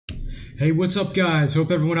Hey, what's up guys?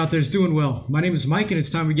 Hope everyone out there is doing well. My name is Mike and it's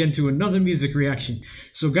time we get into another music reaction.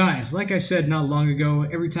 So guys, like I said not long ago,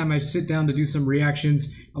 every time I sit down to do some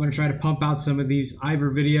reactions, I'm going to try to pump out some of these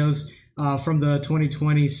Eivør videos from the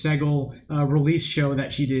 2020 SEGL release show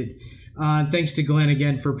that she did. Thanks to Glenn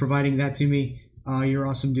again for providing that to me. You're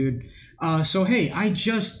awesome, dude. So hey, I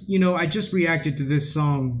just reacted to this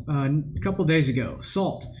song a couple days ago,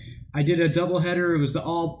 Salt. I did a double header. It was the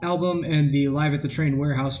album and the Live at the Train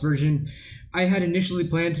Warehouse version. I had initially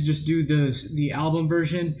planned to just do the album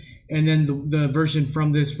version and then the version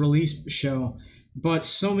from this release show, but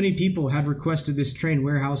so many people had requested this Train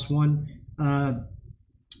Warehouse one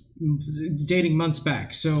dating months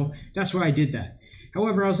back, so that's why I did that.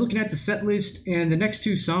 However, I was looking at the set list, and the next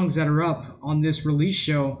two songs that are up on this release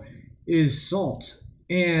show is Salt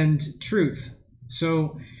and Truth.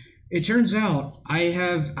 So it turns out I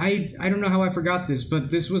don't know how I forgot this, but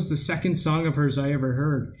this was the second song of hers I ever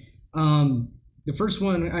heard. The first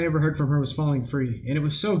one I ever heard from her was Falling Free, and it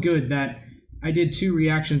was so good that I did two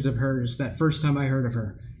reactions of hers that first time I heard of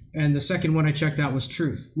her. And the second one I checked out was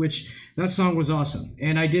Truth, which that song was awesome.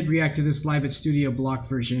 And I did react to this Live at Studio Block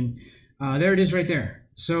version. There it is right there.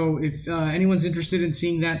 So if anyone's interested in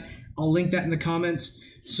seeing that, I'll link that in the comments.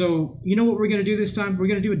 So you know what we're going to do this time? We're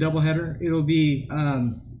going to do a doubleheader. It'll be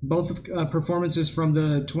both performances from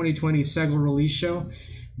the 2020 SEGL release show,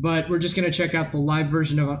 but we're just going to check out the live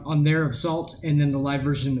version on there of Salt and then the live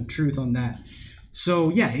version of Truth on that. So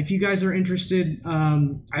yeah, if you guys are interested,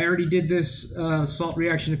 I already did this Salt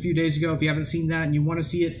reaction a few days ago. If you haven't seen that and you want to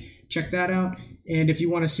see it, check that out. And if you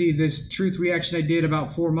want to see this Truth reaction I did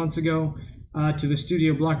about 4 months ago to the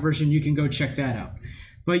Studio Block version, you can go check that out.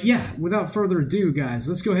 But yeah, without further ado, guys,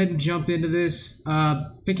 let's go ahead and jump into this,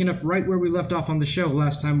 picking up right where we left off on the show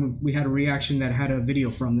last time we had a reaction that had a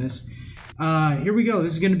video from this. Here we go.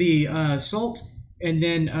 This is going to be Salt and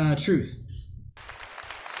then Truth.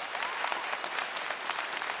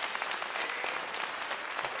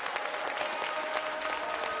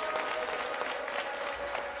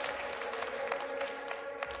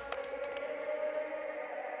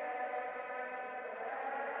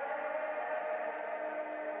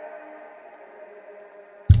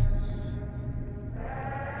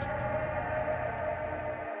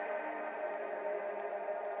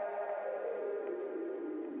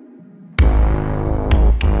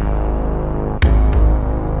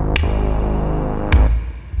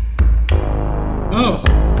 Oh,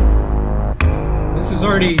 this is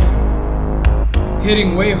already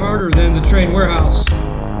hitting way harder than the Train Warehouse.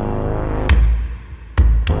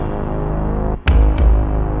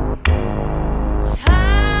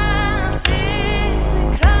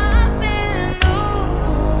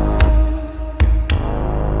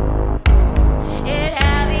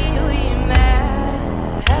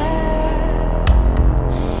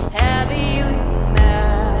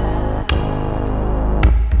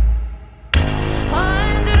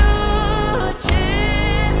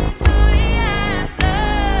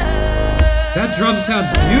 That drum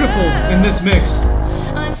sounds beautiful in this mix.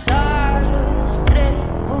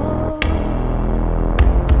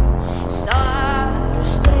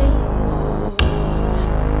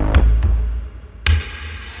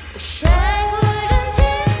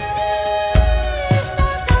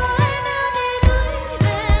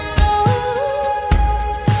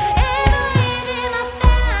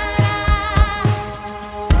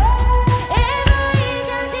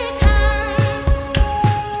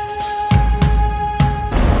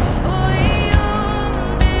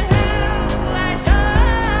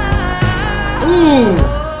 Ooh,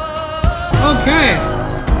 okay.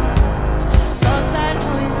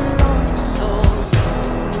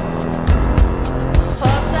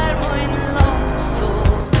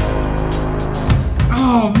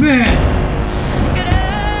 Oh man.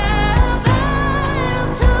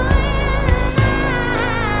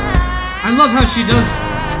 I love how she does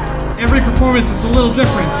every performance. It's a little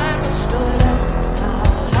different.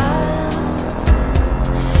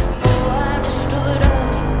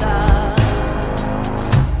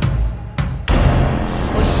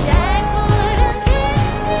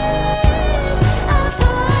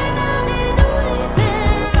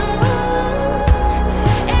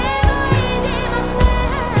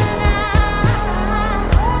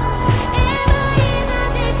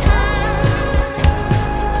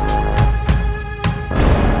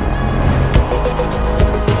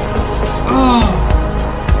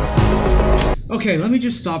 Okay, let me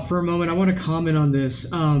just stop for a moment. I want to comment on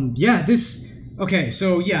this. Okay,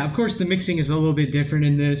 so yeah, of course the mixing is a little bit different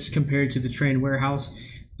in this compared to the Train Warehouse,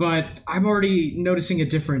 but I'm already noticing a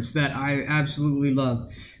difference that I absolutely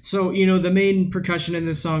love. So, you know, the main percussion in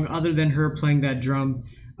this song, other than her playing that drum,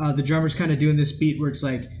 the drummer's kind of doing this beat where it's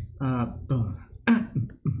like,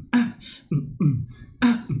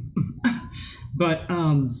 but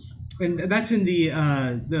and that's in the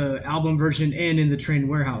album version and in the Train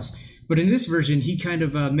Warehouse. But in this version, he kind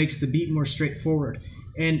of makes the beat more straightforward,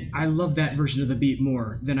 and I love that version of the beat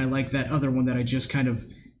more than I like that other one that I just kind of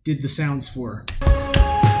did the sounds for.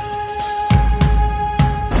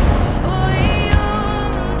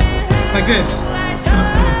 Like this.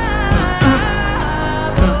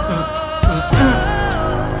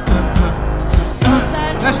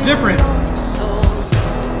 That's different.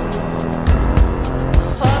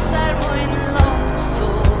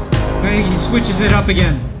 Then he switches it up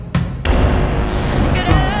again.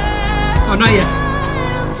 Oh, not yet.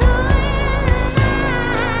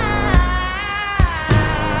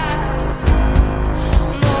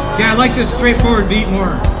 Yeah, I like this straightforward beat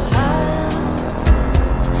more.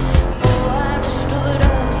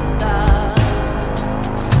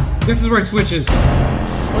 This is where it switches.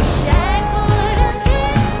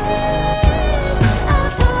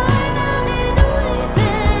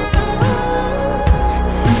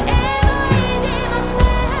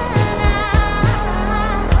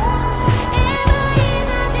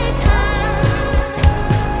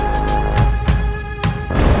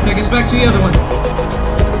 Take us back to the other one.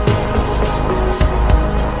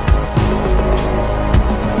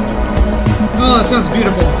 Oh, that sounds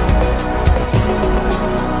beautiful.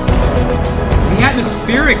 The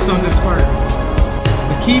atmospherics on this part.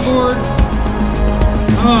 The keyboard.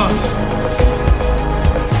 Oh.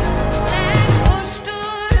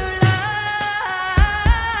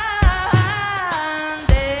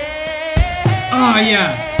 Oh,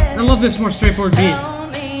 yeah. I love this more straightforward beat.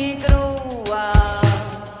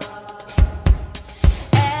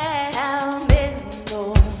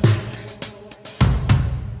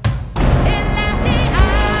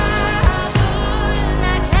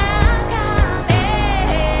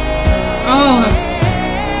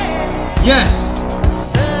 Yes!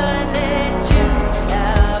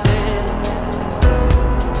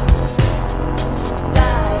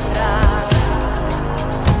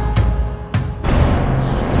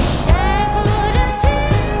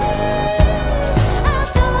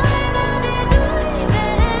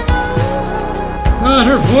 God,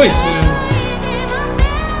 her voice, man.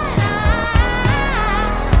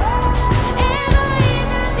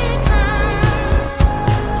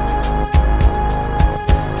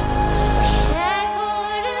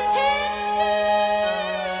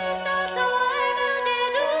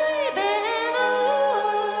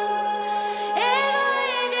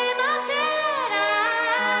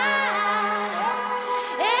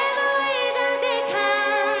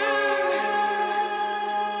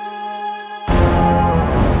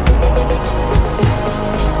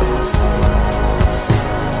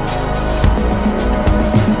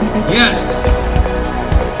 Yes.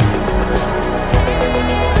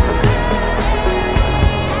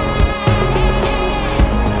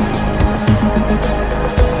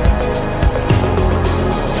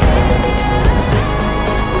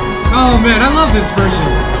 Oh man, I love this version.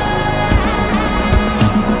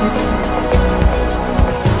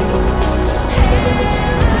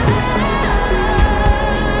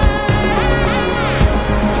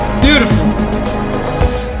 Beautiful.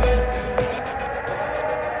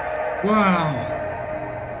 Wow.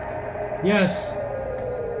 Yes.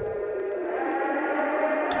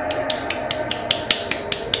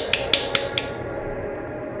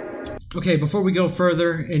 Okay, before we go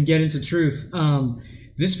further and get into truth,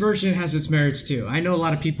 this version has its merits too. I know a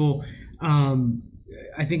lot of people,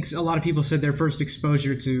 I think a lot of people said their first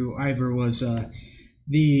exposure to Eivør was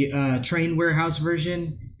the Train Warehouse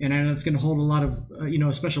version, and I know it's going to hold a lot of,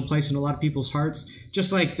 a special place in a lot of people's hearts,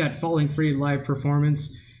 just like that Falling Free live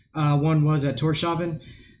performance one was at Torshavn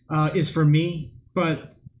is for me.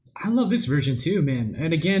 But I love this version too, man.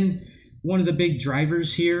 And again, one of the big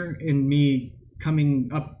drivers here in me coming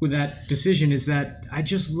up with that decision is that I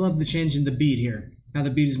just love the change in the beat here. Now the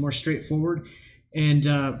beat is more straightforward, and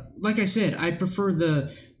like I said, I prefer the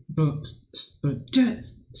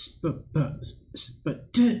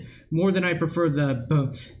more than I prefer the.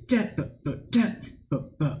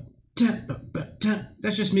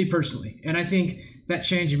 That's just me personally, and I think that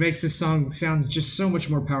change makes this song sound just so much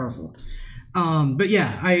more powerful. But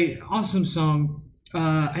yeah, awesome song.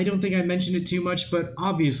 I don't think I mentioned it too much, but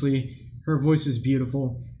obviously her voice is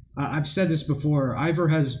beautiful. I've said this before. Eivør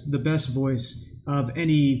has the best voice of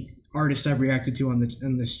any artist I've reacted to on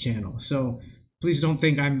this channel. So please don't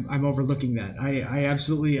think I'm overlooking that. I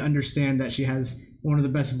absolutely understand that she has one of the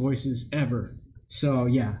best voices ever. So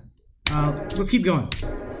yeah, let's keep going.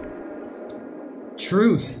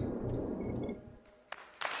 Truth.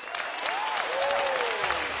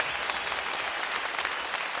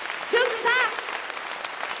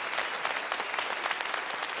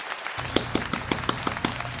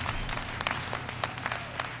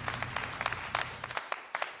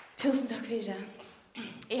 Tusen takk for det.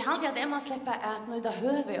 Jeg halte at jeg må slippe at når det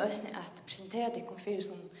høver i øsne at presentere det konfir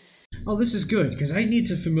som... Oh, this is good, because I need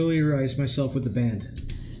to familiarize myself with the band.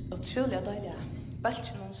 Utrolig døylig.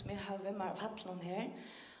 Bølgen som jeg har ved meg og fatt noen her.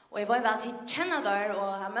 Og jeg var jo vel til kjenne der, og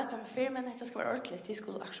jeg møtte dem før, men dette skal være ordentlig. De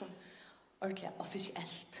skulle akkurat ordentlig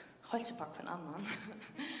offisielt. Holdt seg bak på en annen.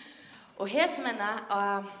 Og her som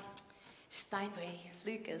av Steinway,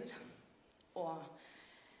 Flygel og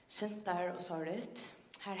Sintar og Sorut.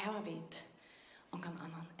 Her har vi ongan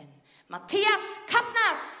annan enn Mathias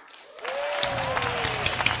Kappnas!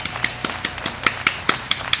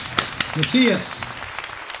 Mathias.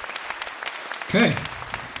 Okay.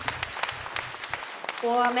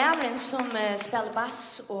 Og medveren som spiller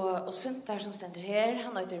bass og Sintar som stender her,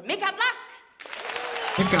 han heter Mikael Black!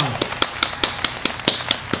 Mikael.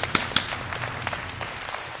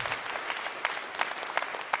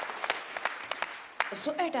 Og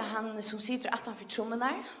så det han som sitter attanfor trommene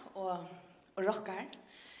og rockar.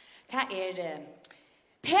 Det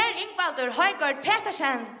Per Ingvaldur Højgaard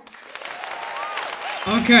Petersen.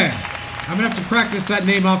 Okay, I'm gonna have to practice that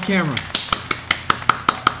name off camera.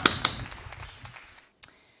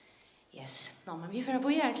 Yes, men vi får bo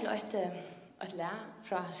her til et læ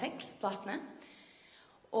fra SEGL-platene.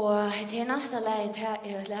 Og det næste læ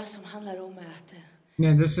et læ som handler om at...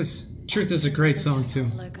 Man, Truth is a great song too.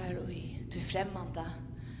 Du fremmande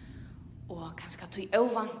og kanskje du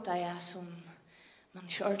ovanta som man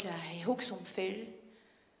ikke ordentlig har hugget om før.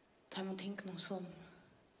 Tar man ting noe som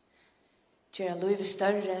gjør livet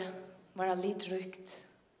større, mer lidrukt,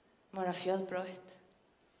 mer fjellbrøtt.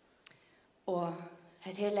 Og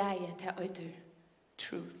et hele leie til øyder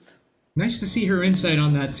Truth. Nice to see her insight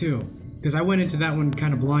on that too, because I went into that one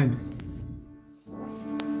kind of blind.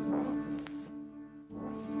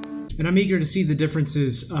 And I'm eager to see the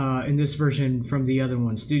differences in this version from the other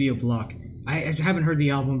one, Studio Block. I haven't heard the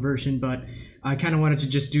album version, but I kind of wanted to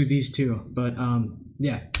just do these two. But,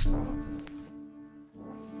 yeah.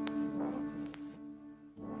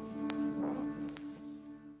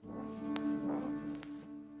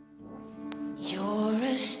 You're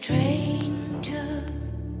a stranger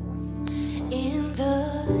in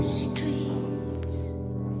the streets,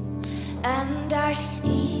 and I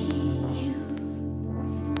see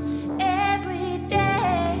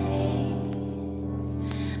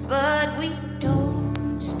but we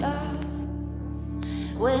don't stop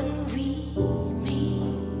when we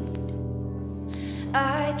meet.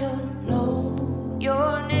 I don't know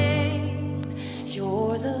your name.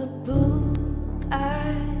 You're the book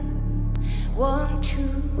I want to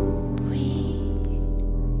read.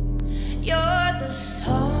 You're the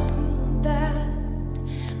song that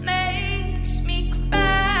makes me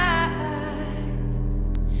cry,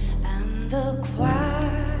 and the quiet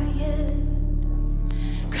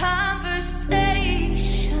conversation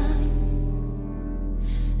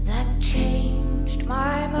that changed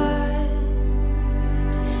my mind,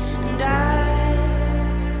 and I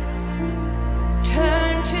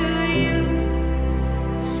turn to you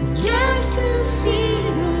just to see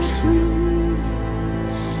the truth,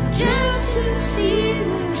 just to see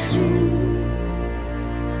the truth.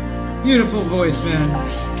 Beautiful voice, man.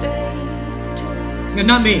 No,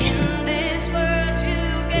 not me.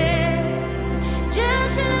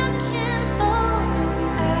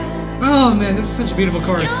 Oh man, this is such a beautiful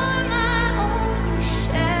chorus.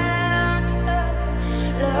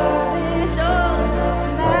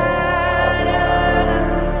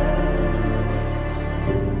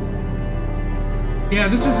 Yeah,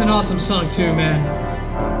 this is an awesome song too, man.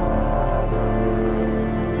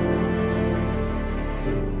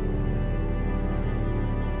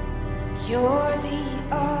 You're the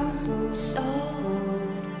unsolved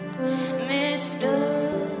mystery.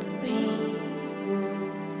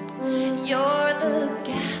 You're the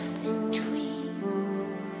gap between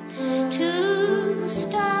two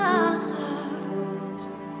stars,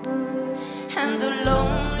 and the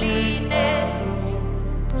loneliness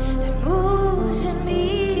that moves in me,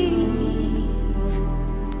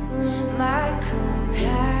 my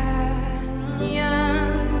companion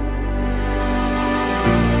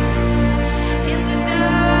in the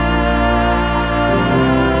dark.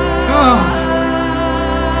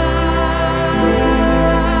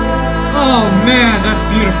 Oh man, that's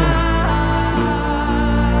beautiful.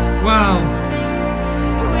 Wow.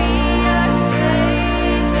 We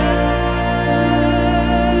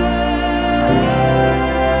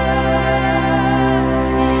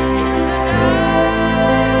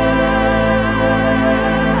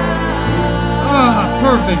are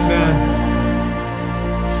perfect, man.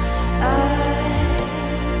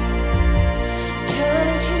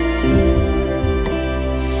 Turn to you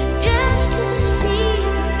just to see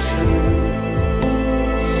the truth.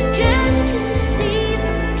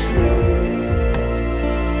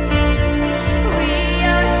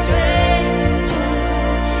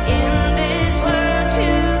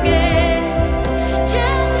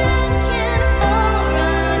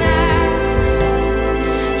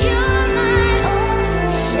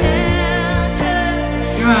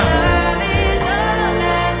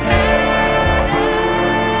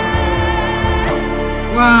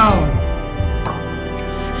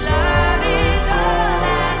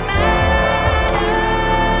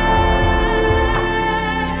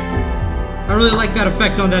 really like that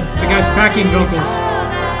effect on the guy's backing vocals.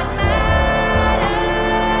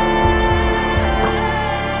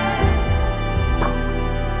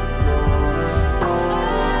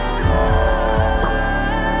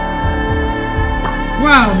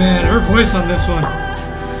 Wow, man, her voice on this one.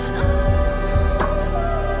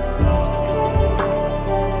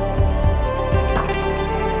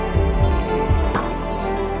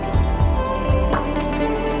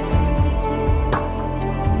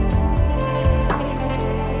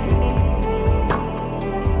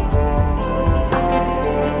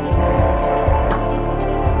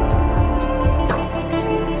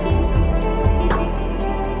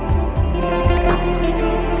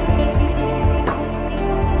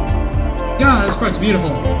 God, this part's beautiful.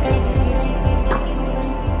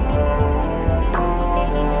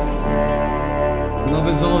 Love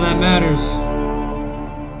is all that matters.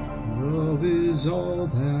 Love is all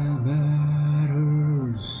that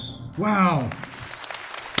matters. Wow.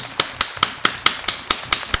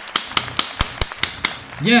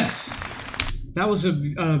 Yes. That was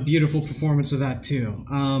a beautiful performance of that too.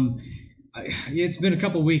 It's been a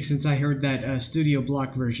couple weeks since I heard that studio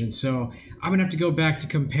block version, so I'm gonna have to go back to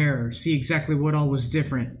compare, see exactly what all was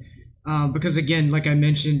different. Because again, like I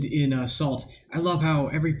mentioned in Salt, I love how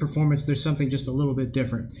every performance there's something just a little bit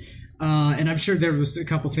different. And I'm sure there was a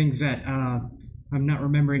couple things that I'm not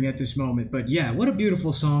remembering at this moment. But yeah, what a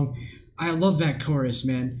beautiful song. I love that chorus,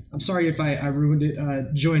 man. I'm sorry if I ruined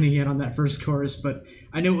it joining in on that first chorus, but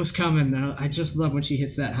I knew it was coming. I just love when she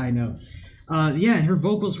hits that high note. Yeah, and her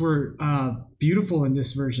vocals were beautiful in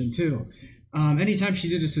this version too. Anytime she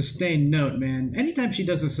did a sustained note, man, anytime she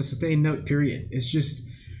does a sustained note, period, it's just,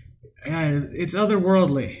 it's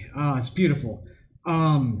otherworldly. It's beautiful.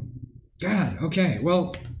 God, okay,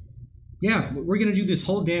 well, yeah, we're gonna do this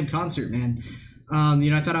whole damn concert, man.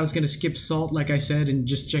 I thought I was gonna skip Salt, like I said, and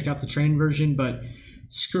just check out the train version, but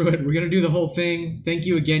screw it, we're gonna do the whole thing. Thank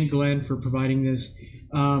you again, Glenn, for providing this.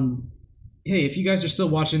 Hey, if you guys are still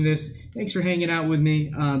watching this, thanks for hanging out with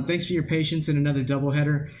me. Thanks for your patience in another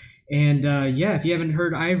doubleheader. And yeah, if you haven't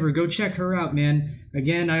heard Eivør, go check her out, man.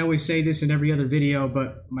 Again, I always say this in every other video,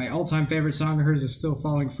 but my all-time favorite song of hers is Still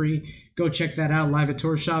Falling Free. Go check that out live at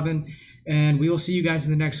Torshavn. And we will see you guys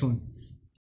in the next one.